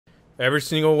Every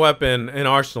single weapon in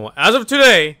Arsenal, as of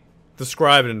today,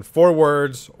 describe it in 4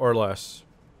 words or less.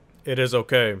 It is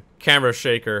okay. Camera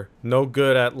shaker. No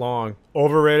good at long.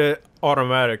 Overrated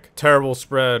automatic. Terrible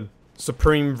spread.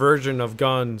 Supreme version of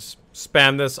guns.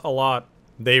 Spam this a lot.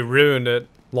 They ruined it.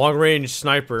 Long range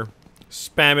sniper.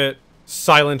 Spam it.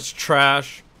 Silence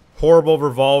trash. Horrible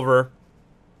revolver.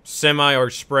 Semi or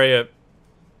spray it.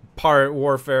 Pirate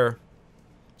warfare.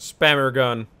 Spammer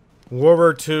gun. World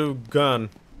War II gun.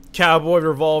 Cowboy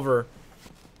revolver.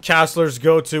 Castler's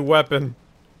go-to weapon.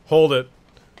 Hold it.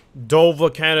 Dull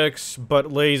volcanics, but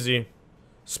lazy.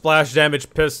 Splash damage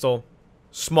pistol.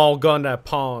 Small gun that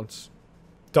pawns.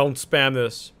 Don't spam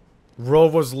this.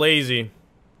 Rove was lazy.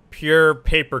 Pure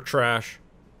paper trash.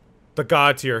 The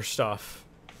god tier stuff.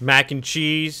 Mac and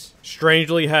cheese.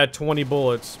 Strangely had 20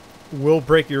 bullets. Will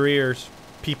break your ears.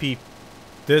 PP.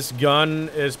 This gun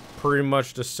is pretty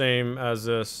much the same as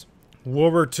this.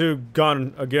 World War II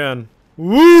gun again.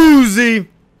 Woozy!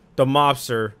 The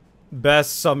mobster.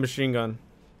 Best submachine gun.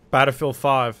 Battlefield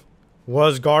 5.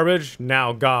 Was garbage,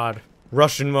 now god.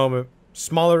 Russian moment.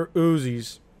 Smaller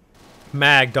Uzis.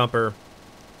 Mag dumper.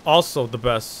 Also the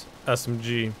best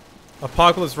SMG.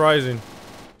 Apocalypse Rising.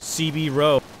 CB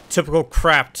Row. Typical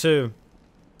crap too.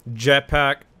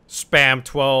 Jetpack. Spam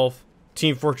 12.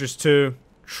 Team Fortress 2.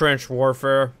 Trench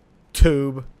Warfare.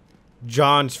 Tube.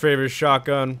 John's favorite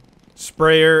shotgun.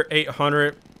 Sprayer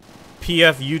 800.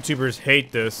 PF YouTubers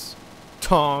hate this.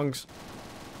 Tongs.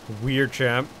 Weird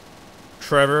champ.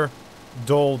 Trevor.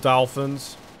 Dole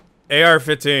Dolphins.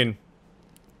 AR-15.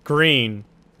 Green.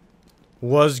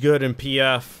 Was good in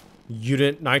PF.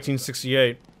 Unit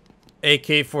 1968.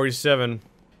 AK-47.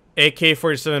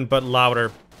 AK-47 but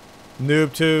louder.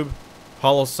 Noob tube.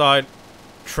 Hollow sight.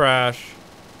 Trash.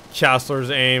 Castler's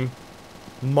aim.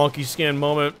 Monkey skin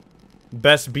moment.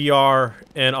 Best BR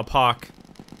and APOC.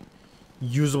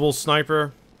 Usable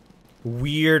sniper.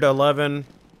 Weird 11.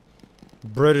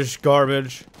 British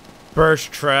garbage.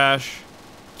 Burst trash.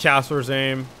 Castler's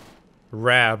aim.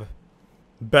 Rab.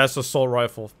 Best assault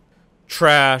rifle.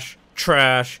 Trash.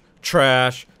 Trash.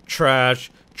 Trash.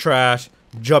 Trash. Trash.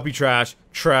 Jumpy trash.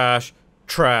 Trash.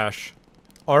 Trash.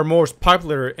 Our most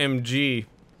popular MG.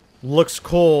 Looks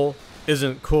cool.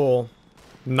 Isn't cool.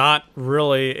 Not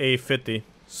really a 50.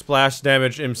 Splash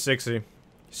damage M60.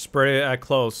 Spray it at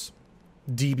close.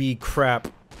 DB crap.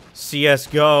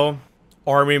 CSGO.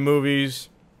 Army movies.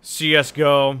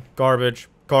 CSGO. Garbage.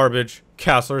 Garbage.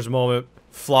 Castler's moment.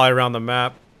 Fly around the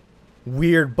map.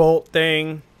 Weird bolt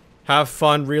thing. Have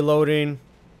fun reloading.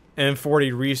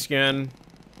 M40 reskin.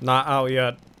 Not out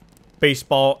yet.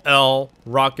 Baseball L.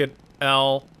 Rocket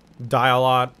L.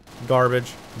 Die-a-lot.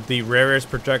 Garbage. The rarest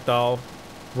projectile.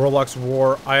 ROBLOX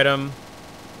war item.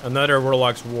 Another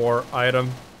ROBLOX war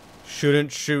item.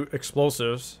 Shouldn't shoot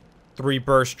explosives. 3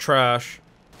 burst trash.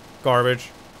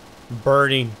 Garbage.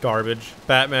 Burning garbage.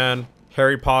 Batman.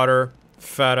 Harry Potter.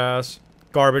 Fat ass.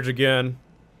 Garbage again.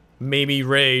 Maybe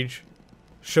rage.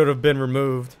 Should have been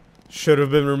removed. Should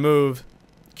have been removed.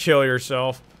 Kill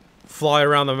yourself. Fly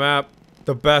around the map.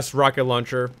 The best rocket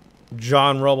launcher.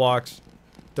 John ROBLOX.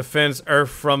 Defends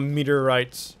Earth from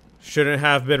meteorites. Shouldn't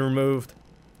have been removed.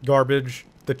 Garbage.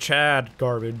 The Chad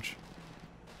garbage.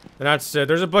 And that's it.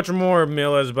 There's a bunch of more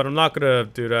melees, but I'm not gonna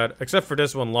do that. Except for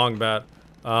this one, Long Bat.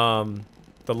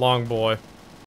 The long boy.